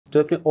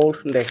যদি আপনি old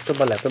desktop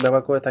বা ল্যাপটপ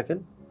ব্যবহার করে থাকেন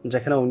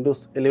যেখানে উইন্ডোজ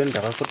 11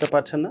 ব্যবহার করতে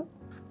পারছেন না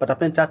বাট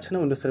আপনি চাচ্ছেন না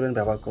উইন্ডোজ 11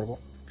 ব্যবহার করব,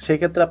 সেই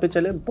ক্ষেত্রে আপনি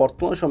চাইলে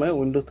বর্তমান সময়ে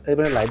উইন্ডোজ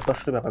 11 লাইট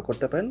ভার্সনটি ব্যবহার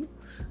করতে পারেন,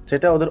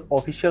 যেটা ওদের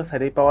অফিসিয়াল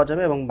সাইটেই পাওয়া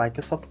যাবে এবং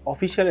মাইক্রোসফট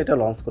অফিসিয়াল এটা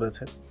লঞ্চ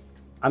করেছে।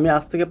 আমি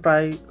আজ থেকে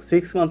প্রায়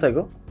 6 মান্থ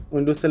আগে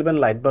উইন্ডোজ 11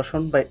 লাইট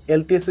ভার্সন বা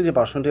LTSC যে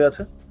ভার্সনটি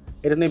আছে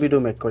এটা নিয়ে ভিডিও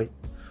মেক করি।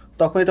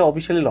 তখন এটা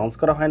অফিসিয়ালি লঞ্চ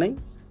করা হয় নাই,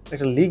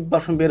 একটা লিক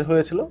ভার্সন বের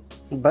হয়েছিল,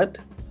 বাট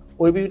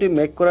ওই ভিডিওটি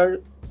মেক করার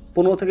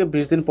 15 থেকে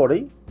 20 দিন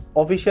পরেই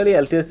অফিসিয়ালি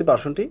LTSC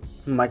ভার্সনটি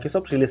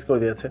মাইক্রোসফট রিলিজ করে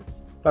দিয়েছে,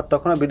 বাট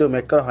তখন আর ভিডিও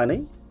মেক করা হয় নাই।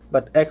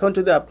 বাট এখন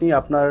যদি আপনি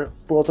আপনার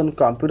পুরাতন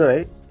কম্পিউটারে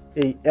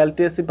এই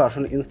LTSC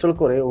ভার্সন ইনস্টল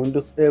করে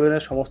উইন্ডোজ 11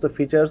 এর সমস্ত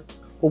ফিচার্স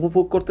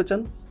উপভোগ করতে চান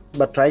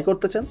বা ট্রাই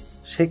করতে চান,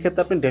 সেই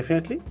ক্ষেত্রে আপনি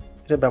ডেফিনেটলি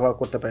এটা ব্যবহার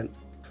করতে পারেন।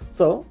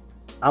 সো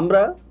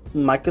আমরা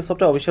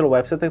মাইক্রোসফটের অফিসিয়াল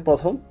ওয়েবসাইট থেকে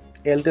প্রথম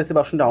LTSC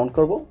ভার্সন ডাউন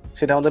করব,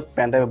 সেটা আমাদের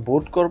প্যানড্রাইভে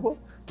বুট করব,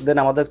 দেন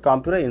আমাদের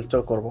কম্পিউটারে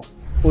ইনস্টল করব।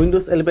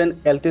 উইন্ডোজ 11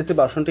 LTSC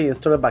ভার্সনটি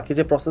ইনস্টলের বাকি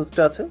যে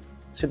প্রসেসটা আছে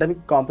সেটা আমি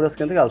কম্পিউটার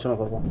স্ক্রিন থেকে আলোচনা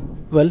করব।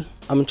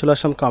 আমি চলে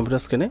আসলাম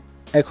কম্পিউটার স্ক্রিনে।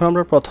 এখন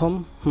আমরা প্রথম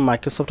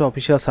মাইক্রোসফটের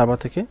অফিসিয়াল সার্ভার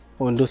থেকে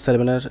উইন্ডোজ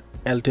 7 এর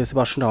LTSC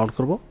ভার্সন ডাউন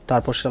করব,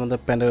 তারপর সেটা আমাদের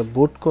প্যানড্রাইভে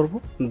বুট করব,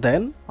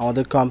 দেন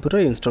আমাদের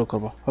কম্পিউটারে ইনস্টল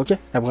করব। ওকে,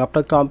 এবং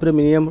আপনার কম্পিউটার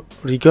মিনিমাম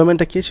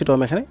রিকোয়ারমেন্টটা কি সেটাও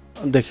আমি এখানে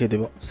দেখিয়ে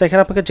দেবো। সেখানে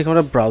আপনাকে যে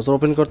কোনো ব্রাউজার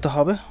ওপেন করতে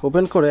হবে,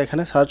 ওপেন করে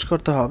এখানে সার্চ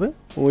করতে হবে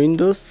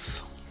উইন্ডোজ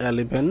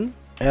 11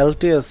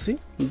 LTSC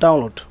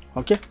ডাউনলোড।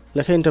 ওকে,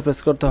 লেখা এন্টার প্রেস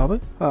করতে হবে।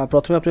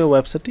 প্রথমে আপনি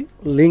ওয়েবসাইটটি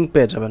লিঙ্ক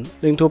পেয়ে যাবেন,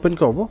 লিঙ্কটা ওপেন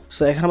করব।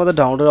 সো এখানে আমাদের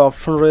ডাউনলোডের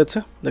অপশন রয়েছে,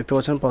 দেখতে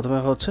পাচ্ছেন। প্রথমে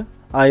হচ্ছে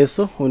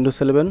ISO Windows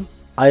 11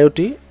 IoT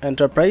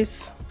enterprise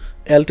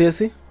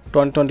LTSC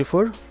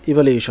 2024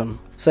 evaluation.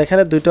 So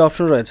এখানে দুইটা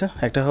অপশন রয়েছে,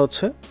 একটা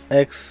হচ্ছে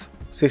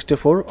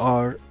X64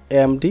 আর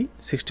AMD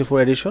 64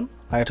 এডিশন,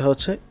 আর এটা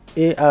হচ্ছে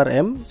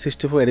ARM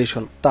 64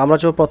 এডিশন। তো আমরা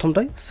যে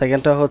প্রথমটাই,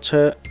 সেকেন্ডটা হচ্ছে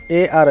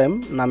ARM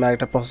নামে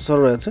আরেকটা প্রসেসর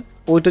রয়েছে,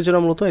 ওইটার জন্য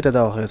মূলত এটা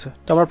দেওয়া হয়েছে।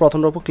 তো আমরা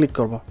প্রথমটার উপর ক্লিক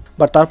করব।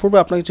 বাট তার পূর্বে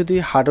আপনাকে যদি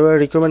হার্ডওয়্যার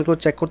রিকোয়ারমেন্ট করে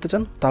চেক করতে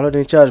চান তাহলে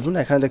নিচে আসবেন,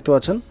 এখানে দেখতে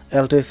পাচ্ছেন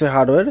LTSC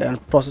hardware and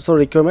processor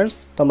requirements.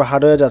 তো আমরা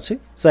হার্ডওয়্যার যাচ্ছি।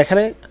 সো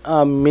এখানে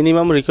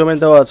মিনিমাম রিকোয়ারমেন্ট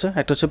দেওয়া আছে,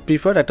 একটা হচ্ছে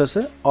প্রিফার্ড, একটা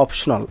হচ্ছে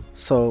অপশনাল।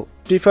 সো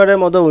প্রিফার্ডের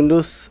মধ্যে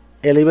উইন্ডোজ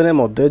 11 এর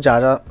মধ্যে যা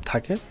যা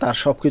থাকে তার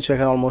সব কিছু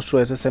এখানে অলমোস্ট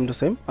রয়েছে সেম টু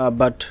সেম,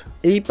 বাট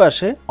এই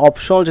পাশে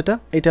অপশনাল যেটা,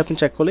 এটা আপনি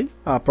চেক করলেই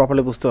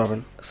প্রপারলি বুঝতে পারবেন।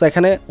 সো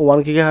এখানে 1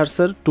 GHz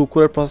এর 2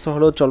 কোরের প্রসেসর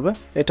হলেও চলবে,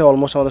 এটা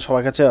অলমোস্ট আমাদের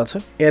সবার কাছে আছে।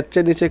 এর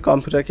চেয়ে নিচে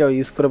কম্পিউটার কেউ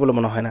ইউজ করে বলে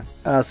মনে হয় না।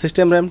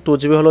 সিস্টেম র্যাম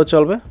 2GB হলেও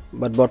চলবে,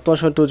 বাট বর্তমান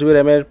সময় 2GB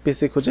র্যামের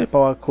পিসি খুঁজে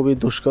পাওয়া খুবই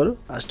দুষ্কর।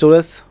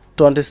 স্টোরেজ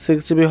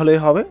 26GB হলেই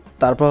হবে।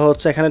 তারপর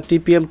হচ্ছে এখানে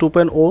TPM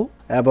 2.0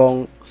 এবং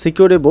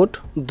সিকিউরিটি বোর্ড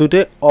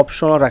দুটোই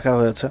অপশনাল রাখা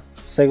হয়েছে।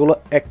 সেগুলো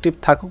অ্যাক্টিভ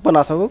থাকুক বা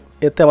না থাকুক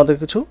এতে আমাদের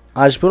কিছু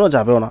আসবেও না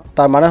যাবেও না।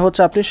 তার মানে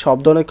হচ্ছে আপনি সব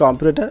ধরনের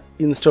কম্পিউটার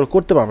ইনস্টল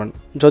করতে পারবেন।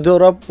 যদিও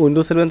ওরা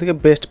উইন্ডোজ 11 থেকে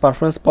বেস্ট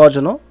পারফরমেন্স পাওয়ার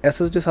জন্য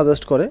SSD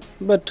সাজেস্ট করে,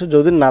 বাট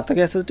যদি না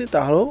থাকে SSD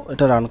তাহলেও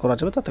এটা রান করা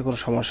যাবে, তাতে কোনো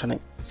সমস্যা নেই।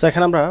 সো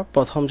এখানে আমরা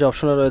প্রথম যে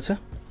অপশনে রয়েছে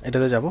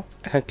এটাতে যাব।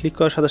 এখানে ক্লিক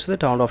করার সাথে সাথে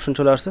ডাউনলোড অপশন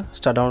চলে আসছে,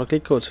 স্টার্ট ডাউনলোড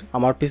ক্লিক করছি।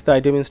 আমার পিসিতে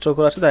IDM ইনস্টল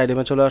করা আছে, তাই IDM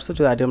চলে আসছে।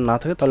 যদি IDM না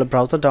থাকে তাহলে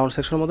ব্রাউজার ডাউনলোড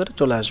সেকশনের মধ্যে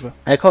চলে আসবে।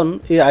 এখন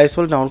এই ISO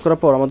ডাউন করার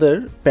পর আমাদের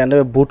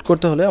প্যানড্রাইভে বুট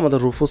করতে হলে আমাদের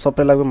রুফুস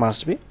সফটওয়্যার লাগবে,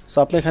 মাস্ট বি। সো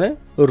আপনি এখানে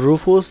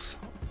রুফুস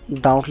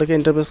ডাউনলোড লিখে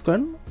ইন্টারপ্রেস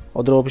করেন,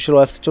 ওদের অফিসিয়াল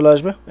ওয়েবসাইট চলে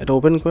আসবে, এটা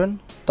ওপেন করেন।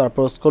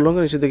 তারপর স্ক্রল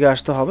করে নিচের দিকে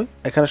আসতে হবে,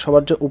 এখানে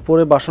সবার যে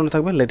উপরে ভার্সনটা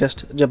থাকবে লেটেস্ট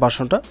যে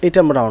ভার্সনটা, এটা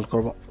আমরা ডাউনলোড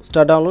করব।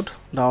 স্টার্ট ডাউনলোড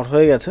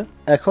হয়ে গেছে।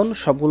 এখন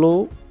সবগুলো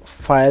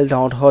ফাইল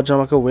ডাউনলোড হওয়ার জন্য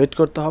আমাকে ওয়েট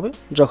করতে হবে।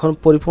 যখন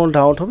পরিপূর্ণ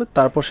ডাউনলোড হবে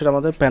তারপর সেটা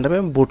আমাদের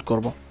প্যানড্রাইভে বুট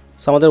করব।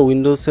 সো আমাদের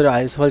উইন্ডোজের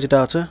ISO ফাইল যেটা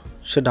আছে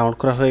সে ডাউনলোড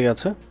করা হয়ে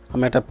গেছে।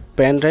 আমি একটা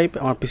প্যান ড্রাইভ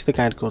আমার পিসিতে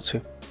কানেক্ট করছি।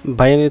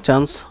 বাই এনি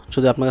চান্স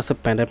যদি আপনার কাছে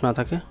প্যান ড্রাইভ না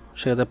থাকে,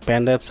 সেক্ষেত্রে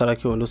প্যান ড্রাইভ ছাড়া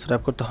কি উইন্ডোজ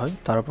সেটআপ করতে হয়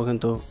তার উপর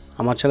কিন্তু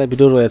আমার চ্যানেলে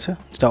ভিডিও রয়েছে,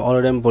 যেটা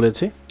অলরেডি আমি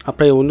বলেছি।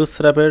 আপনার এই উইন্ডোজ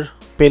সেটআপের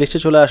প্লেলিস্টে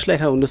চলে আসলে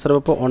এখানে উইন্ডোজ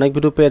সেটআপের উপর অনেক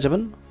ভিডিও পেয়ে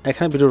যাবেন,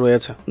 এখানে ভিডিও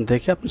রয়েছে,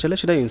 দেখে আপনি চাইলে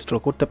সেটা ইনস্টল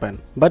করতে পারেন।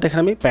 বাট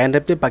এখানে আমি প্যান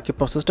ড্রাইভ দিয়ে বাকি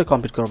প্রসেসটা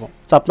কমপ্লিট করবো।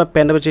 তো আপনার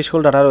প্যান ড্রাইভের যে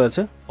সকল ডাটা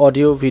রয়েছে,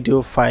 অডিও ভিডিও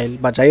ফাইল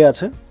বা যাই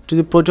আছে,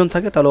 যদি প্রয়োজন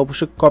থাকে তাহলে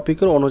অবশ্যই কপি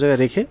করে অন্য জায়গায়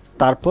রেখে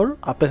তারপর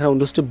আপনি এখানে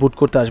উইন্ডোজটি বুট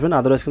করতে আসবেন,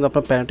 আদারওয়াইজ কিন্তু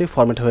আপনার প্যানটি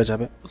ফরম্যাট হয়ে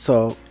যাবে। সো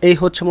এই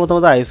হচ্ছে মূলত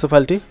আমাদের ISO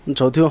ফাইলটি,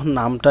 যদিও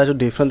নামটা একটু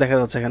ডিফারেন্ট দেখা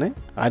যাচ্ছে এখানে,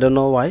 আই ডোন্ট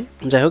নো ওয়াই।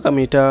 যাই হোক, আমি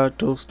এটা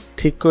একটু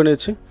ঠিক করে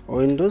নিয়েছি,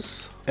 উইন্ডোজ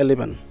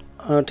 11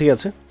 ঠিক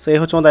আছে। সো এই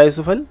হচ্ছে আমাদের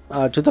ISO ফাইল।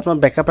 যদি আপনার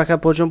ব্যাকআপ রাখার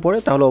প্রয়োজন পড়ে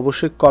তাহলে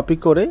অবশ্যই কপি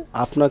করে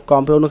আপনার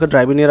কম্পিউটারকে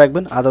ড্রাইভে নিয়ে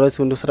রাখবেন, আদারওয়াইজ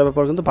উইন্ডোজ সেটআপের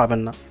পর কিন্তু পাবেন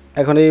না।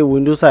 এখন এই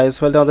উইন্ডোজ ISO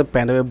ফাইলটা আমাদের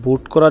প্যানড্রাইভে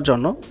বুট করার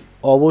জন্য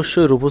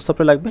অবশ্যই রুফুস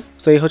সফটওয়্যার লাগবে।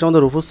 সো এই হচ্ছে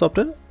আমাদের রুফুস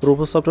সফটওয়্যার।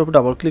 রুফুস সফটওয়্যার উপর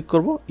ডাবল ক্লিক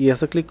করবো,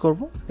 ইয়েসে ক্লিক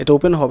করবো, এটা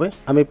ওপেন হবে।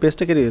 আমি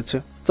পেজটা কেটে দিচ্ছি।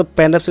 সো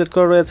প্যান ড্রাইভ সিলেক্ট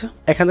করা রয়েছে,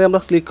 এখান থেকে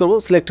আমরা ক্লিক করবো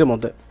সিলেক্টের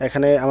মধ্যে।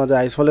 এখানে আমাদের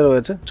ISO ফাইলে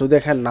রয়েছে, যদি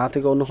এখানে না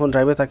থেকে অন্য কোনো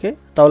ড্রাইভে থাকে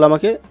তাহলে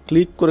আমাকে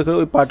ক্লিক করে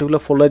ওই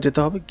পার্টিকুলার ফোল্ডারে যেতে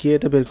হবে, গিয়ে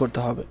এটা বের করতে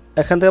হবে।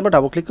 এখান থেকে আমরা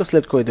ডাবল ক্লিক করে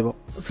সিলেক্ট করে দেবো।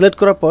 সিলেক্ট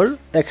করার পর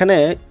এখানে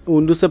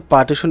উইন্ডোজের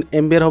পার্টিশন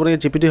MBR হবে নাকি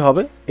জিপিটি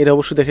হবে, এটা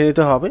অবশ্যই দেখে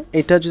নিতে হবে।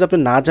 এটা যদি আপনি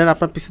না জানেন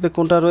আপনার পিসিতে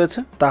কোনটা রয়েছে,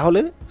 তাহলে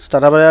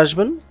স্টার্ট বারে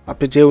আসবেন,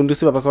 আপনি যে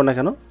উইন্ডোজে ব্যবহার করেন না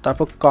কেন,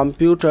 তারপর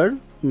কম্পিউটার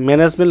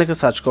ম্যানেজমেন্ট লিখে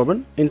সার্চ করবেন,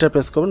 এন্টার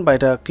প্রেস করবেন বা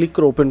এটা ক্লিক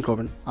করে ওপেন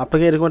করবেন,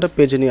 আপনাকে এরকম একটা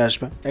পেজে নিয়ে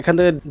আসবে। এখান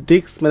থেকে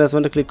ডিস্ক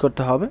ম্যানেজমেন্টে ক্লিক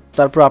করতে হবে।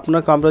 তারপর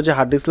আপনার কম্পিউটার যে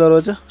হার্ড ডিস্ক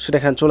রয়েছে সেটা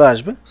এখানে চলে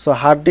আসবে। সো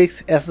হার্ড ডিস্ক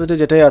এসএসডি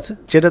যেটাই আছে,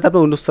 যেটাতে আপনি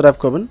উইন্ডোজ সেটআপ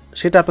করবেন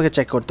সেটা আপনাকে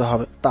চেক করতে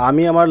হবে। তো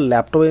আমি আমার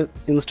ল্যাপটপে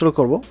ইনস্টল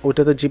করব,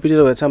 ওইটাতে জিপিটি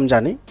রয়েছে আমি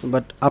জানি,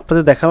 বাট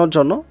আপনাদের দেখানোর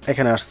জন্য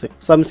এখানে আসছে।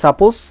 সো আমি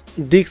সাপোজ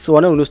ডিস্ক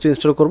ওয়ানে উইন্ডোজটি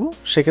ইনস্টল করব,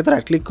 সেক্ষেত্রে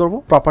রাইট ক্লিক করব,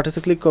 প্রপার্টিসে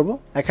ক্লিক করব,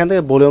 এখান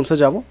থেকে ভলিউমসে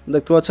যাব,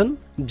 দেখতে পাচ্ছেন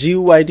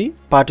জিইউআইডি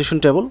পার্টিশন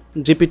টেবল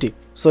জিপিটি।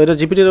 সো এটা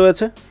জিপিটি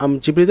রয়েছে, আমি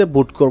জিপিটিতে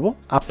বুট করব।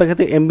 আপনার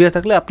ক্ষেত্রে এমবিআর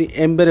থাকলে আপনি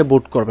এমবিআরে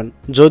বুট করবেন,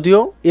 যদিও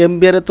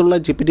এমবিআর এর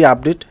তুলনায় জিপিটি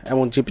আপডেট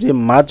এবং জিপিটি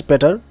মাচ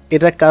বেটার।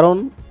 এটার কারণ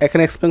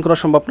এখানে এক্সপ্লেন করা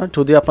সম্ভব না,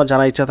 যদি আপনার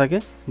জানার ইচ্ছা থাকে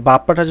বা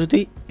আপনারটা যদি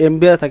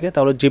এমবিআর থাকে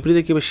তাহলে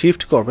জিপিটিতে কীভাবে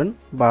শিফট করবেন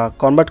বা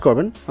কনভার্ট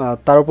করবেন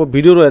তার উপর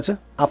ভিডিও রয়েছে।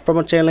 আপনার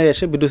আমার চ্যানেলে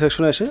এসে ভিডিও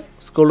সেকশনে এসে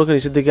স্ক্রল করে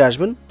নিচের দিকে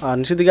আসবেন, আর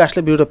নিচের দিকে আসলে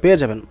ভিডিওটা পেয়ে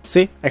যাবেন।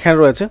 এখানে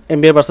রয়েছে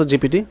এমবিআর ভার্সেস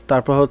জিপিটি,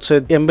 তারপর হচ্ছে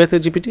এমবিআর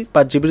থেকে জিপিটি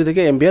বা জিপিটি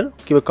থেকে এমবিআর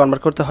কীভাবে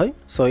কনভার্ট করতে হয়।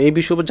 সো এই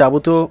বিষয়ে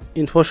যাবতীয়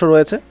ইনফরমেশন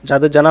রয়েছে,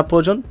 যাদের জানার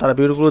প্রয়োজন তারা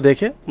ভিডিওগুলো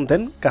দেখে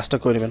দেন কাজটা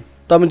করে নেবেন।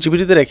 তো আমি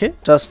জিপিটিতে রেখে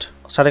জাস্ট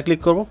স্টার্টে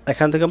ক্লিক করব,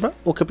 এখান থেকে আমরা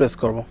ওকে প্রেস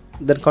করব,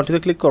 দেন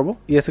কন্টিনিউ ক্লিক করব,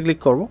 ইয়েসে ক্লিক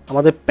করব।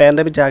 আমাদের প্যান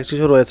ড্রাইভে যা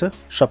কিছু রয়েছে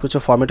সব কিছু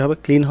ফরম্যাট হবে,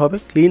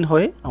 ক্লিন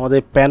হয়ে আমাদের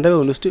প্যান ড্রাইভে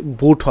উইন্ডোজটি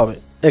বুট হবে।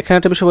 এখানে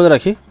একটা বিষয় বলে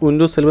রাখি,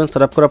 উইন্ডোজ 11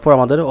 সেটআপ করার পর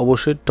আমাদের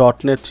অবশ্যই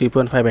 .NET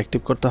 3.5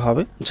 অ্যাক্টিভ করতে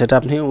হবে, যেটা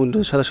আপনি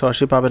উইন্ডোজের সাথে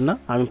সরাসরি পাবেন না।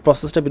 আমি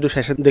প্রসেসটা ভিডিও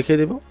শেষে দেখিয়ে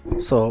দেবো।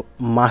 সো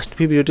মাস্ট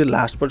বি ভিডিওটি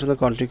লাস্ট পর্যন্ত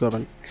কন্টিনিউ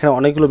করবেন, এখানে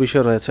অনেকগুলো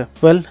বিষয় রয়েছে।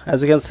 Well as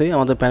you can see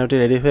আমাদের প্যানেলটি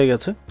রেডি হয়ে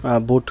গেছে,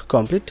 বুট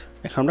কমপ্লিট।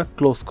 এখন আমরা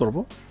ক্লোজ করব।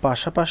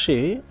 পাশাপাশি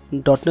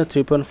 .NET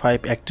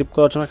 3.5 অ্যাক্টিভ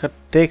করার জন্য একটা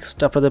টেক্সট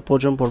আপনাদের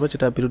প্রয়োজন পড়বে,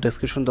 যেটা ভিডিও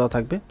ডেসক্রিপশন দেওয়া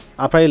থাকবে।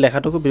 আপনারা এই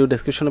লেখাটুকু ভিডিও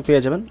ডেসক্রিপশনে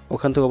পেয়ে যাবেন,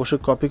 ওখান থেকে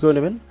অবশ্যই কপি করে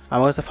নেবেন।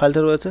 আমার কাছে ফাইলটা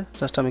রয়েছে,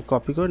 জাস্ট আমি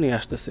কপি করে নিয়ে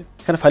আসতেছি।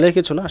 এখানে ফাইলের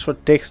কিছু না, আসলে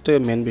টেক্সটে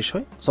মেন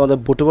বিষয়। সো আমাদের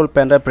bootable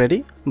pan drive ready.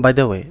 By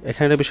the way,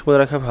 এখানে একটা বিষয় বলে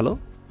রাখা ভালো,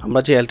 আমরা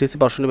যে LTSC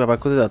ভার্সনটি ব্যবহার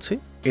করতে যাচ্ছি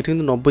এটা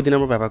কিন্তু 90 দিন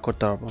আমরা ব্যবহার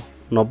করতে পারবো।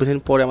 90 দিন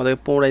পরে আমাদের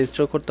পুনরায়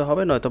ইনস্টল করতে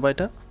হবে, নয়তো বা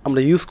এটা আমরা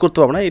ইউজ করতে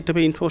পারবো না। এই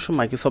টাইপের ইনফরমেশন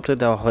মাইক্রোসফটে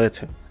দেওয়া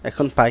হয়েছে।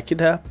 এখন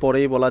পাইকিটা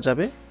পরেই বলা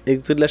যাবে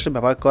এক্সিটলি আসলে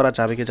ব্যবহার করা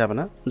যাবে কি যাবে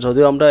না।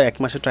 যদিও আমরা 1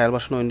 মাসের ট্রায়াল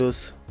ভার্সন উইন্ডোজ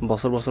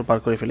বছর পার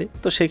করে ফেলি,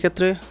 তো সেই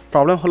ক্ষেত্রে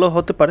প্রবলেম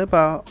হতে পারে,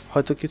 বা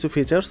হয়তো কিছু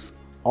ফিচার্স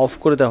অফ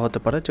করে দেওয়া হতে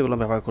পারে যেগুলো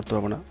ব্যবহার করতে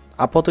পারবো না।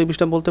 আপাতত এই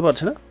বিষয়টা বলতে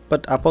পারছি না,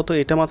 বাট আপাতত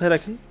এটা মাথায়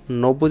রাখেন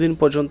 90 দিন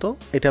পর্যন্ত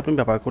এটা আপনি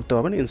ব্যবহার করতে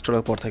পারবেন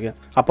ইনস্টলের পর থেকে।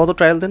 আপাতত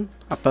ট্রায়াল দেন,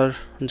 আপনার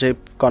যে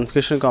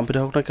কনফিগারেশন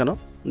কম্পিউটার হোক না কেন,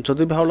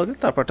 যদি ভালো লাগে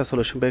তারপর একটা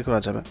সলিউশন বের করা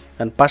যাবে।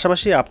 অ্যান্ড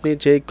পাশাপাশি আপনি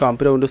যে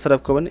কম্পিউটার উইন্ডোজ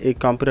সেটআপ করবেন এই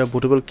কম্পিউটার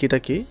বুটেবল কিটা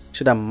কি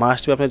সেটা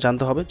মাস্ট বি আপনি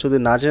জানতে হবে। যদি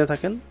না জেনে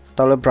থাকেন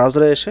তাহলে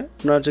ব্রাউজারে এসে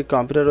আপনার যে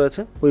কম্পিউটার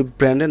রয়েছে ওই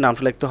ব্র্যান্ডের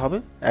নামটা লিখতে হবে।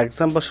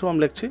 এক্সাম্পল আমি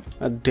লিখছি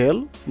ডেল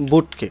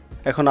বুটকে।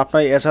 এখন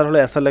আপনার এসআর হলে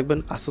এসআর লিখবেন,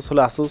 আসুস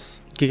হলে আসুস,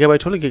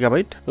 গিগাবাইট হলে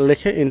গিগাবাইট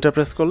লিখে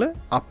ইন্টারপ্রেস করলে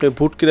আপনি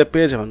বুট কিটা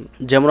পেয়ে যাবেন।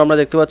 যেমন আমরা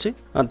দেখতে পাচ্ছি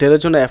ডেলের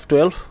জন্য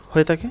F12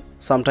 হয়ে থাকে,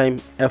 সামটাইম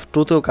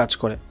F2তেও কাজ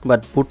করে, বাট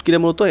বুট কিটা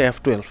মূলত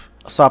F12।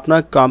 সো আপনার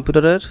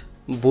কম্পিউটারের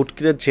বুট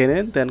কিটা জেনে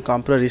দেন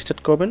কম্পিউটার রিস্টার্ট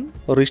করবেন।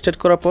 রিস্টার্ট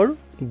করার পর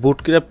বুট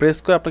কিটা প্রেস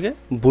করে আপনাকে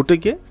বুটে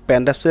গিয়ে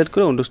প্যান ড্রাইভ সিলেক্ট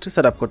করে উইন্ডোজটি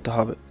সেট আপ করতে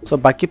হবে। সো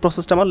বাকি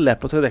প্রসেসটা আমার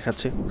ল্যাপটপ থেকে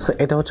দেখাচ্ছি। সো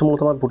এটা হচ্ছে মূলত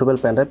আমার বুটেবল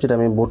প্যান ড্রাইভ, যেটা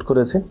আমি বুট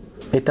করেছি।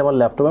 এটা আমার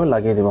ল্যাপটপে আমি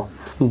লাগিয়ে দেবো।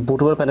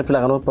 বুটেবল প্যান ড্রাইভ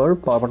লাগানোর পর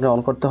পাওয়ার বাটন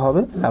অন করতে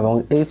হবে এবং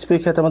এইচপি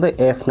ক্ষেত্রে আমাদের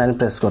F9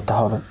 প্রেস করতে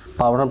হবে।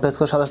 পাওয়ার বাটন প্রেস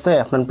করার সাথে সাথে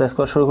F9 প্রেস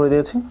করা শুরু করে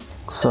দিয়েছি।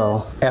 সো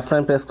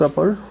F9 প্রেস করার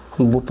পর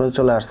বুট পেজে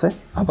চলে আসছে।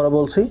 আবার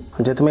বলছি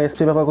যে তুমি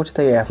এসপি ব্যবহার করছি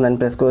তাই F9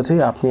 প্রেস করেছি।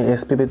 আপনি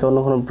এসপিতে অন্য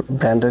কোনো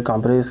ব্র্যান্ডের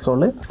কম্পিউটার ইউজ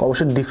করলে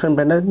অবশ্যই ডিফারেন্ট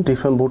ব্র্যান্ডের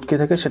ডিফারেন্ট বুট কি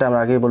থাকে সেটা আমরা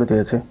আগেই বলে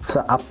দিয়েছি। সো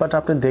আপনারটা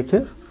আপনি দেখে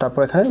তারপর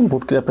এখানে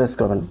বুট কিটা প্রেস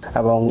করবেন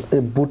এবং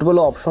এই বুটেবল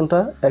অপশনটা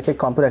এক এক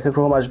কম্পিউটার এক এক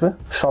রকম আসবে,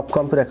 সব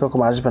কম্পিউটার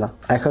একরকম আসবে না।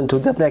 এখন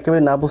যদি আপনি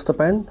একেবারে না বুঝতে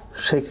পারেন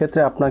সেই ক্ষেত্রে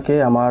আপনাকে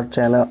আমার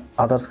চ্যানেলে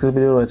আদার্স কিছু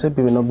ভিডিও রয়েছে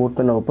বিভিন্ন বুট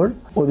পেনের উপর,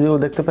 ওই ভিডিও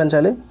দেখতে পারেন,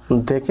 চাইলে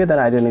দেখে দেন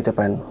আইডিয়া নিতে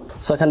পারেন।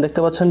 সো এখানে দেখতে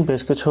পাচ্ছেন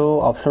বেশ কিছু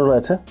অপশন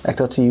রয়েছে,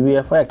 একটা হচ্ছে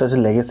UEFI, একটা হচ্ছে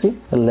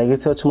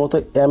লেগেসি হচ্ছে মূলত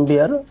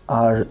MBR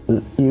আর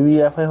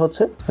UEFI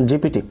হচ্ছে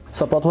GPT।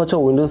 সো প্রথম হচ্ছে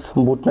উইন্ডোজ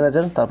বুট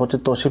ম্যানেজার, তারপর হচ্ছে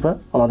তোশিবা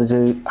আমাদের যে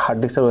হার্ড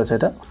ডিস্কটা রয়েছে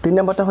এটা। 3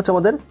 নাম্বারটা হচ্ছে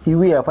আমাদের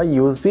UEFI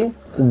USB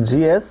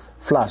GS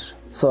flash.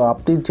 So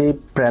আপনি যে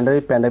ব্র্যান্ডের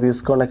প্যান ড্রাইভ ইউজ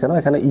করেন না কেন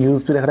এখানে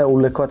USB লেখাটা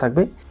উল্লেখ করা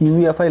থাকবে।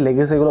 UEFI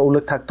লেগেসি এগুলো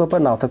উল্লেখ থাকতেও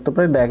পারে নাও থাকতে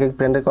পারে, এক এক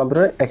ব্র্যান্ডের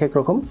কম্পিউটারে এক এক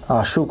রকম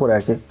শো করে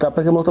আর কি। তো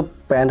আপনাকে মূলত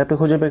প্যান ড্রাইভটা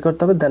খুঁজে বের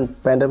করতে হবে, দেন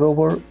প্যান ড্রাইভের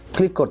উপর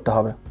ক্লিক করতে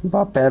হবে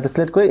বা প্যান ড্রাইভ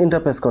সিলেক্ট করে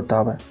ইন্টারপ্রেস করতে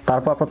হবে,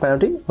 তারপর আপনার প্যান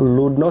ড্রাইভটি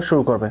লোড নেওয়া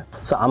শুরু করবে।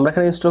 সো আমরা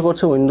এখানে ইনস্টল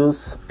করছি উইন্ডোজ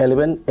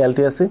 11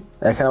 LTSC।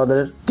 এখানে আমাদের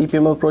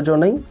TPM এর প্রয়োজন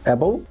নেই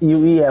এবং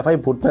UEFI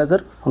বুট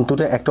ম্যানেজার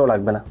দুটো একটাও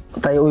লাগবে না,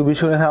 তাই ওই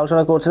বিষয়ে এখানে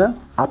আলোচনা করছি না।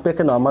 আপনি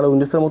একটা নর্মাল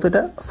উইন্ডোজের মতো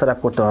এটা সেট আপ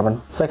করতে পারবেন।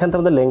 সো এখান থেকে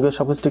আমাদের ল্যাঙ্গুয়েজ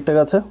সব কিছু ঠিকঠাক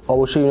আছে,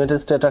 অবশ্যই ইউনাইটেড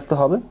স্টেট রাখতে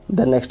হবে,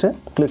 দেন নেক্সটে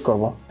ক্লিক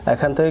করব।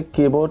 এখান থেকে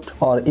কিবোর্ড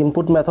আর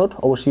ইনপুট মেথড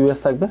অবশ্যই US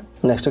থাকবে,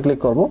 নেক্সটে ক্লিক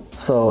করব।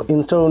 সো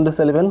ইনস্টল উইন্ডোজ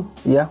 11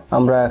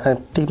 আমরা এখানে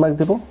টিক মার্ক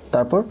দিব,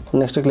 তারপর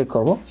নেক্সটে ক্লিক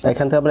করব।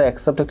 এখান থেকে আমরা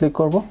অ্যাকসেপ্টে ক্লিক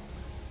করব,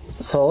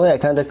 সো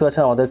এখানে দেখতে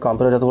পাচ্ছেন আমাদের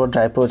কম্পিউটার যতগুলো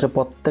ড্রাইভ রয়েছে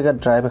প্রত্যেকের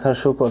ড্রাইভ এখানে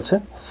শো করছে।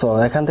 সো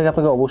এখান থেকে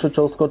আপনাকে অবশ্যই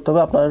চুজ করতে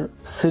হবে আপনার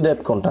সি ড্রাইভ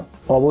কোনটা।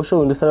 অবশ্যই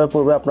উইন্ডোজ সার্ভার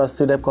পূর্বে আপনার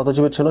সি ড্রাইভ কত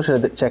জিবি ছিল সেটা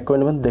চেক করে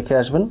নেবেন, দেখে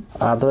আসবেন,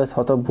 আদারওয়াইজ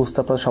হয়তো বুঝতে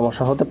আপনার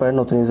সমস্যা হতে পারে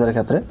নতুন ইউজারের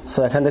ক্ষেত্রে। সো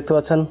এখানে দেখতে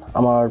পাচ্ছেন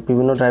আমার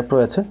বিভিন্ন ড্রাইভ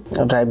রয়েছে,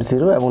 ড্রাইভ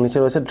 0 এবং নিচে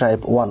রয়েছে ড্রাইভ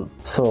 1।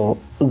 সো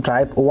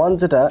ড্রাইভ 1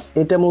 যেটা,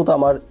 এটা মূলত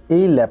আমার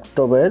এই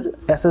ল্যাপটপের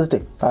এসএসডি,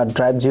 আর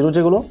ড্রাইভ 0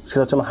 যেগুলো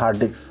সেটা হচ্ছে আমার হার্ড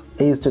ডিস্ক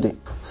এইচডিডি।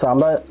 সো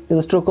আমরা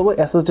ইনস্টল করবো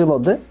এসএসডির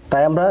মধ্যে,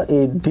 তাই আমরা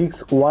এই ডিস্ক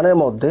 1 এর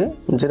মধ্যে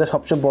যেটা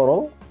সবচেয়ে বড়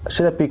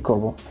সেটা পিক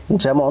করব।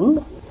 যেমন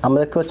আমরা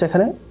দেখতে পাচ্ছি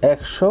এখানে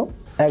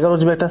 111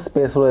 জিবি একটা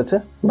স্পেস রয়েছে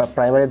বা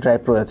প্রাইমারি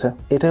ড্রাইভ রয়েছে,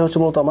 এটাই হচ্ছে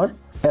মূলত আমার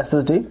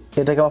এসএসডি।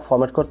 এটাকে আমার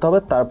ফরম্যাট করতে হবে,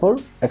 তারপর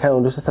এখানে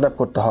উইন্ডোজে সেট আপ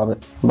করতে হবে।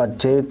 বাট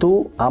যেহেতু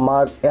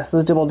আমার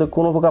এসএসডির মধ্যে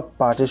কোনো প্রকার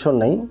পার্টিশন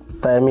নেই,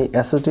 তাই আমি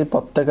এসএসডির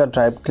প্রত্যেকটা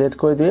ড্রাইভ ক্রিয়েট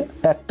করে দিয়ে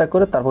একটা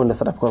করে তারপর উইন্ডোজ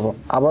সেট আপ করবো।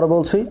 আবারও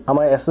বলছি,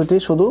 আমার এসএসডি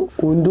শুধু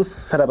উইন্ডোজ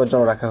সেট আপের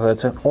জন্য রাখা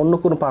হয়েছে, অন্য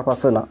কোনো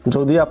পারপাসে না।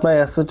 যদি আপনার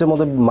এসএসডির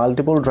মধ্যে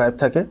মাল্টিপল ড্রাইভ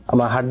থাকে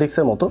আমার হার্ড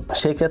ডিস্কের মতো,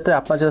 সেই ক্ষেত্রে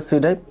আপনার যেটা সি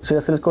ড্রাইভ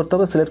সেটা সিলেক্ট করতে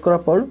হবে। সিলেক্ট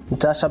করার পর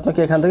জাস্ট আপনাকে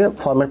এখান থেকে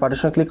ফরম্যাট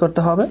পার্টিশন ক্লিক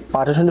করতে হবে।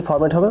 পার্টিশনটি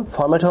ফরম্যাট হবে,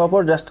 ফরম্যাট হওয়ার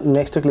পর জাস্ট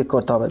নেক্সটে ক্লিক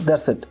করতে হবে,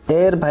 দ্যাটস ইট।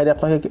 এর বাইরে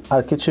আপনাকে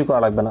আর কিছুই করা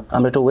লাগবে না।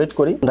 আমরা একটু ওয়েট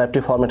করি, ড্রাইভটি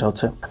ফরম্যাট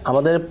হচ্ছে।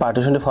 আমাদের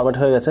পার্টিশনটি ফরম্যাট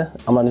হয়ে গেছে,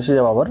 আমরা নিচে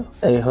যাবো আবার।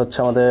 এই হচ্ছে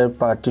আমাদের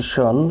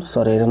পার্টিশন,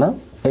 সরি এটা না,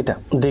 এটা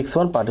ডিস্ক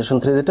 1 পার্টিশন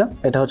 3 যেটা,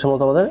 এটা হচ্ছে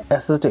মূলত আমাদের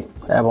এসএসডি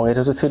এবং এটা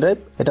হচ্ছে সি ড্রাইভ।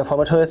 এটা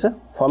ফরম্যাট হয়েছে,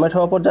 ফরম্যাট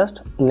হওয়ার পর জাস্ট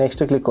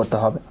নেক্সটে ক্লিক করতে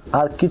হবে,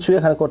 আর কিছুই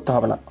এখানে করতে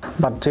হবে না।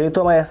 বাট যেহেতু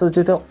আমার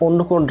এসএসডিতে অন্য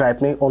কোনো ড্রাইভ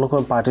নেই, অন্য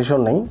কোনো পার্টিশন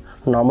নেই,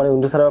 নর্মালি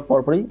উইন্ডোজ সার্ভার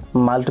পরপরই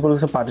মাল্টিপল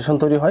কিছু পার্টিশন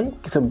তৈরি হয়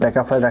কিছু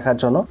ব্যাকআপ ফাইল রাখার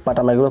জন্য, বাট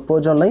আমার এগুলো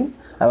প্রয়োজন নেই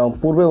এবং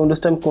পূর্বে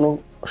উইন্ডোজ টাইম কোনো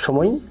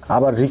সময়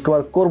আবার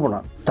রিকভার করব না।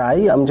 তাই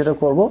আমি যেটা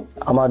করব,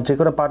 আমার যে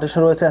কটা পার্টিশন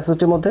রয়েছে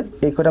এসএসডির মধ্যে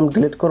এই কটা আমি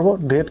ডিলিট করব,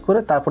 ডিলিট করে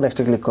তারপর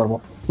নেক্সটে ক্লিক করব।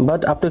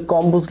 বাট আপনি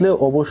কম বুঝলে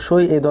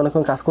অবশ্যই এই ধরনের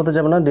কোনো কাজ করতে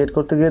যাবেন না। ডিলিট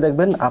করতে গিয়ে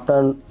দেখবেন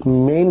আপনার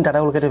মেইন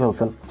ডাটাগুলো কেটে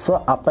ফেলছেন। সো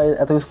আপনার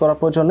এত কিছু করার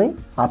প্রয়োজন নেই,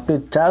 আপনি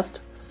জাস্ট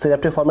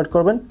সিলেক্টে ফরম্যাট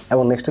করবেন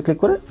এবং নেক্সটে ক্লিক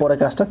করে পরে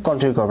কাজটা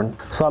কন্টিনিউ করবেন।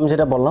 সো আমি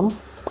যেটা বললাম,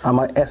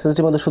 আমার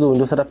এসএসডির মধ্যে শুধু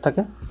উইন্ডোজ সেটআপ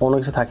থাকে, অন্য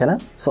কিছু থাকে না।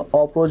 সো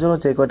অপ্রয়োজনীয়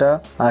যে কয়টা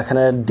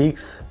এখানে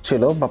ডিস্ক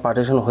ছিল বা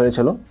পার্টিশন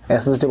হয়েছিল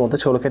এসএসডির মধ্যে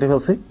সেগুলো কেটে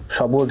ফেলছি,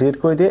 সবগুলো ডিলিট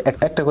করে দিয়ে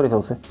একটা করে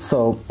ফেলছি। সো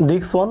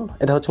ডিস্ক 1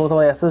 এটা হচ্ছে মূলত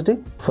আমার এসএসডি।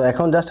 সো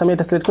এখন জাস্ট আমি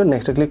এটা সিলেক্ট করে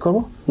নেক্সটে ক্লিক করবো,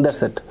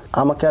 দ্যাটস ইট।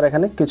 আমাকে আর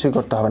এখানে কিছুই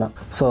করতে হবে না।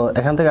 সো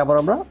এখান থেকে আবার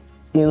আমরা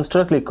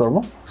ইনস্টলে ক্লিক করবো।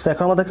 সো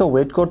এখন আমাদেরকে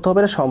ওয়েট করতে হবে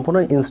সম্পূর্ণ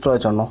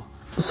ইনস্টলের জন্য।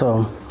 সো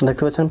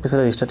দেখতে পাচ্ছেন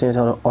পিছনে রিস্টার্ট নিয়ে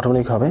যাওয়ার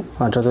অটোমেটিক হবে,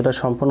 আর যত এটা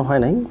সম্পূর্ণ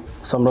হয় নাই।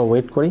 সো আমরা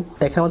ওয়েট করি,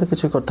 এখানে আমাদের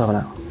কিছুই করতে হবে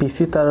না,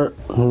 পিসি তার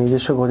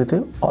নিজস্ব গতিতে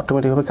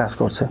অটোমেটিকভাবে কাজ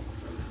করছে।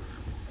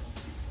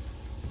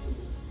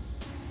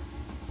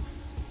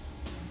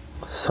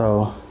 সো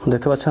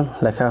দেখতে পাচ্ছেন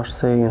লেখা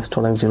আসছে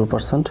installing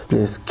 0%,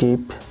 please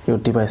keep your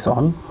device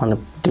on, মানে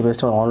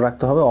ডিভাইসটা অন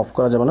রাখতে হবে, অফ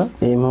করা যাবে না।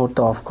 এই মুহূর্তে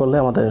অফ করলে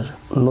আমাদের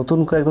নতুন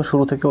করে একদম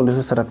শুরু থেকে উইন্ডোজ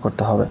সেট আপ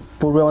করতে হবে।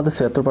 পূর্বে আমাদের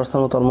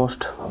 76% মতো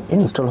অলমোস্ট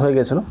ইনস্টল হয়ে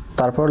গেছিল,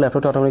 তারপর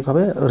ল্যাপটপটা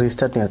অটোমেটিকভাবে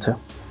রিস্টার্ট নিয়েছে।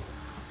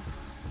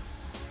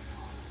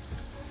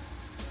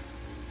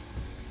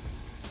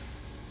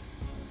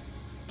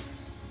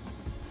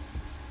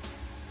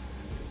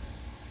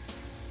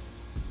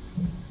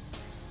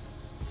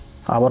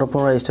 আবারও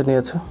পুনরায় রিস্টার্ট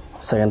নিয়েছে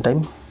সেকেন্ড টাইম,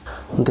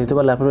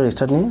 দ্বিতীয়বার ল্যাপটপে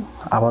রিস্টার্ট নিয়ে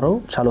আবারও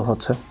চালু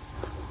হচ্ছে।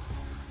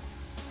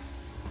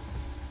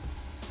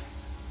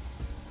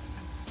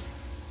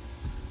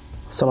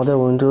 সো আমাদের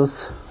Windows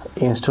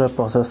install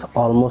process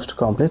almost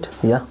complete,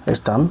 yeah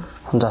it's done,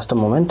 just a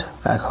moment.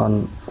 এখন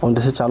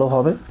উইন্ডোজে চালু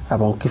হবে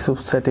এবং কিছু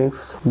সেটিংস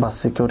বা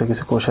সিকিউরিটি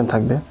কিছু কোয়েশ্চেন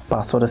থাকবে,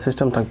 পাসওয়ার্ডের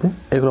সিস্টেম থাকবে,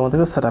 এগুলো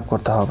আমাদেরকে সেট আপ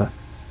করতে হবে।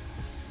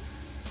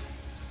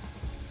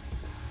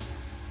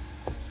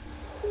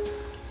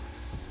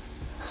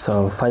 সো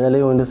ফাইনালি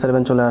উইন্ডোজ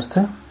 7 চলে আসছে।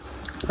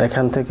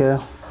 এখান থেকে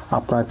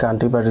আপনার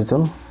কান্ট্রি বা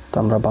রিজন, তো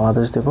আমরা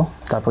বাংলাদেশ দেব,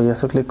 তারপর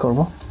ইয়েসে ক্লিক করব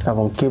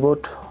এবং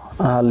কিবোর্ড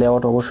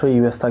লেআউট অবশ্যই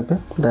ইউএস থাকবে,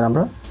 দেন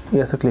আমরা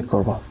ইয়েসে ক্লিক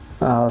করব।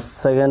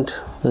 সেকেন্ড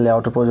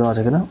লেআউটের প্রয়োজন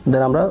আছে কিনা,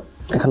 দেন আমরা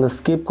এখান থেকে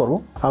স্কিপ করব।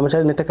 আমি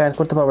চাই নেটে কানেক্ট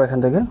করতে পারবো এখান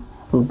থেকে,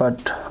 বাট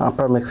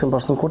আপনার ম্যাক্সিমাম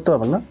পার্সন করতে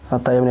পারবেন না,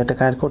 তাই আমি নেটে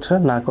কানেক্ট করছি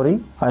না করেই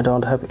I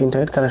don't have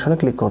internet কানেকশনে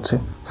click করছি।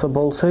 সো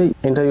বলছে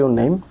এন্টার ইউর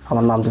নেম,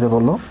 আমার নাম দিতে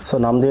বললো, সো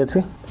নাম দিয়েছি,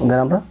 দেন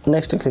আমরা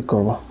নেক্সটে ক্লিক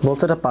করব।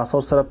 বলছে এটা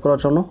পাসওয়ার্ড সেট আপ করার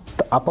জন্য,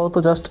 তো আপাতত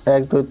জাস্ট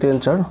 1 2 3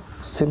 4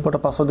 সিম্পলটা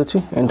পাসওয়ার্ড দিচ্ছি,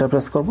 এন্টার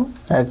প্রেস করবো,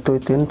 1 2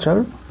 3 4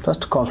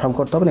 জাস্ট কনফার্ম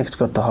করতে হবে, নেক্সট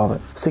করতে হবে।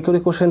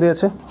 সিকিউরিটি কোশ্চেন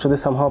দিয়েছে, যদি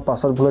সামহাও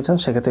পাসওয়ার্ড ভুলেছেন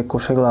সেক্ষেত্রে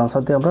কোশ্চেনগুলো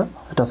আনসার দিয়ে আমরা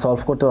এটা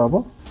সলভ করতে পারবো।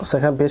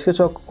 সেখানে বেশ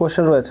কিছু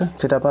কোশ্চেন রয়েছে,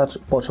 যেটা আপনার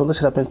পছন্দ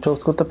সেটা আপনি চুজ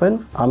করতে পারেন।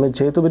 আমি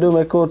যেহেতু ভিডিও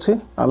মেক করছি,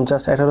 আমি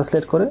জাস্ট একটা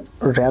সিলেক্ট করে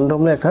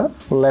র্যান্ডমলি একটা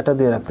লেটার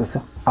দিয়ে রাখতেছি।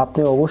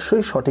 আপনি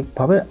অবশ্যই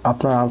সঠিকভাবে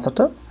আপনার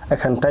আনসারটা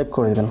এখানে টাইপ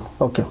করে দেবেন।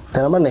 ওকে,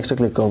 দেন আমরা নেক্সটে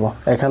ক্লিক করব।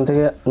 এখান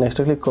থেকে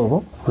নেক্সটে ক্লিক করব,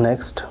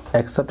 নেক্সট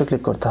অ্যাকসেপ্টে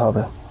ক্লিক করতে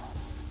হবে।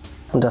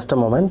 Just a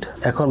moment.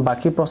 এখন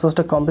বাকি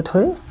প্রসেসটা কমপ্লিট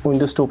হয়ে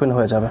উইন্ডোজটা ওপেন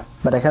হয়ে যাবে।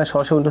 বাট এখানে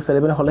সরাসরি উইন্ডোজ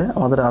 11 হলে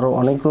আমাদের আরও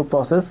অনেকগুলো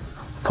প্রসেস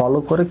ফলো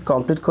করে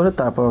কমপ্লিট করে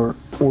তারপর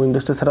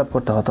উইন্ডোজটা সেট আপ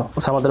করতে হতো।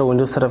 আমাদের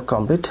উইন্ডোজ সেট আপ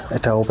কমপ্লিট,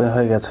 এটা ওপেন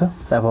হয়ে গেছে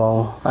এবং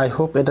আই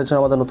হোপ এটার জন্য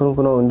আমাদের নতুন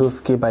কোনো উইন্ডোজ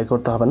কি বাই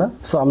করতে হবে না।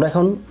 সো আমরা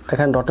এখন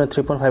এখানে .NET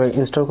 3.5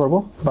 ইনস্টল করবো,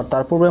 বাট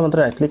তার পূর্বে আমাদের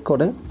রাইট ক্লিক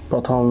করে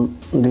প্রথম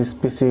দিস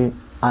পিসি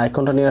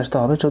আইকনটা নিয়ে আসতে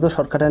হবে। যদিও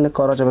শর্টকাটে এনে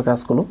করা যাবে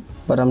কাজগুলো,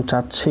 বাট আমি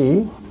চাচ্ছি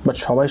বাট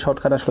সবাই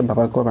শর্টকাট আসলে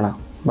ব্যবহার করবে না,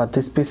 বা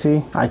দিস পিসি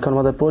আইকন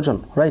আমাদের প্রয়োজন,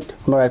 রাইট?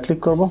 আমরা রাইট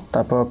ক্লিক করবো,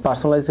 তারপর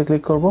পার্সোনালাইজে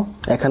ক্লিক করবো,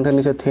 এখান থেকে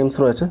নিচে থিমস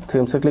রয়েছে,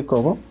 থিমসে ক্লিক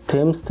করবো।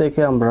 থিমস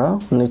থেকে আমরা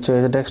নিচে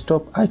যে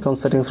ডেস্কটপ আইকন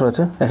সেটিংস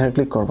রয়েছে এখানে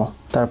ক্লিক করবো,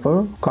 তারপর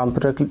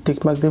কম্পিউটার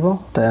টিকমার্ক দিব,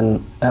 দেন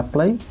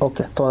অ্যাপ্লাই।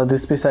 ওকে, তোমাদের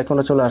দিস পিসি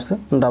আইকনটা চলে আসছে,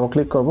 ডাবল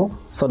ক্লিক করবো।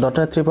 সো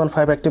 .NET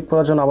 3.5 অ্যাক্টিভ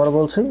করার জন্য আবার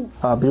বলছি,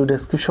 ভিডিও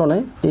ডেসক্রিপশনে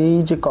এই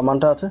যে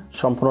কমান্ডটা আছে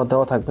সম্পূর্ণ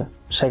দেওয়া থাকবে,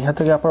 সেখান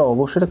থেকে আপনারা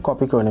অবশ্যই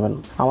কপি করে নেবেন।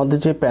 আমাদের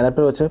যে প্যানেপে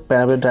রয়েছে,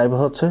 প্যানেপের ড্রাইভ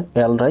হচ্ছে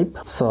এল ড্রাইভ।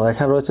 সো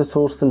এখানে রয়েছে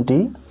সোর্স ডি,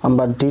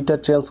 আমরা ডিটা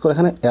চেঞ্জ করে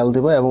এখানে এল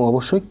দিব এবং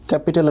অবশ্যই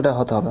ক্যাপিটাল এটা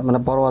হতে হবে, মানে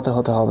বড় হাতে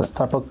হতে হবে।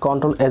 তারপর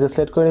কন্ট্রোল এ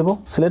সিলেক্ট করে নিব,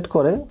 সিলেক্ট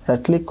করে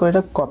রাইট ক্লিক করে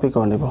এটা কপি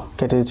করে নিব,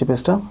 কেটে দিচ্ছি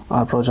পেজটা,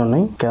 আর প্রয়োজন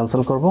নেই,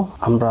 ক্যান্সেল করব।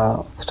 আমরা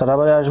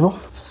স্টার্টারে আসবো,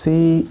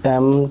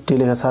 CMD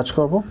লিখে সার্চ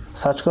করব।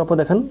 সার্চ করার পর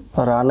দেখেন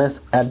রান এস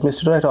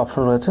অ্যাডমিনিস্ট্রেটর একটা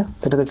অপশন রয়েছে,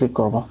 এটাতে ক্লিক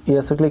করব,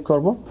 ইয়েসে ক্লিক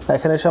করব।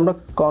 এখানে এসে আমরা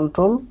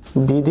কন্ট্রোল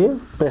বি দিয়ে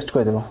পেস্ট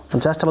করে দেবো।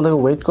 জাস্ট আমাদেরকে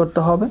ওয়েট করতে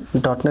হবে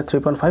 .NET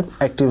 3.5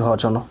 অ্যাক্টিভ হওয়ার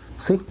জন্য।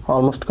 C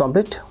almost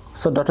complete.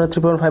 So .NET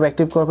 3.5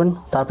 active করবেন,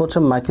 তারপর হচ্ছে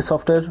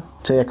মাইক্রোসফটের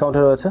যে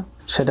অ্যাকাউন্টে রয়েছে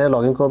সেটাই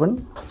লগ ইন করবেন।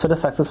 সেটা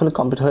সাকসেসফুলি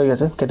কমপ্লিট হয়ে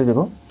গেছে, কেটে দিব।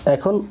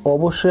 এখন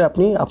অবশ্যই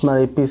আপনি আপনার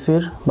এই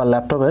পিসির বা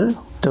ল্যাপটপের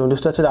যে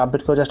উইন্ডোজটা সেটা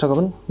আপডেট করার চেষ্টা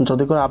করবেন।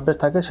 যদি কোনো আপডেট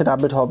থাকে সেটা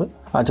আপডেট হবে,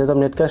 আর যেহেতু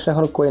নেট কানেকশন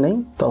এখন কই নেই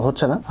তো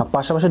হচ্ছে না। আর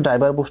পাশাপাশি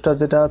ড্রাইভার বুস্টার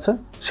যেটা আছে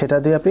সেটা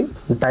দিয়ে আপনি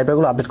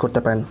ড্রাইভারগুলো আপডেট করতে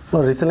পারেন।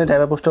 রিসেন্টলি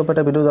ড্রাইভার বুস্টার উপর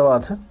একটা ভিডিও দেওয়া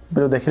আছে,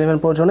 ভিডিও দেখে নেবেন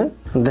প্রয়োজনে,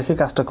 দেখে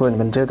কাজটা করে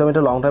নেবেন। যেহেতু আমি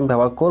এটা লং টাইম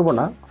ব্যবহার করবো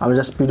না, আমি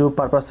জাস্ট ভিডিও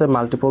পারপাসে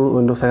মাল্টিপল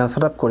উইন্ডোজ এখানে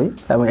সেট আপ করি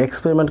এবং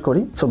এক্সপেরিমেন্ট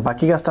করি। সো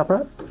বাকি কাজটা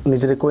আপনারা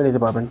নিজেরাই করে নিতে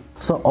পারবেন।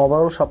 সো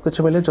ওভারঅল সব কিছু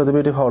মিলিয়ে যদি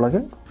ভিডিও ভালো লাগে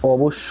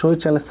অবশ্যই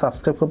চ্যানেল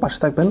সাবস্ক্রাইব করে পাশে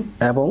থাকবেন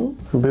এবং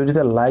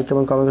ভিডিওতে লাইক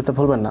এবং কমেন্ট করতে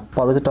ভুলবেন না।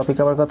 পরবর্তী টপিক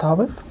আবার কথা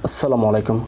হবে। আসসালামু আলাইকুম।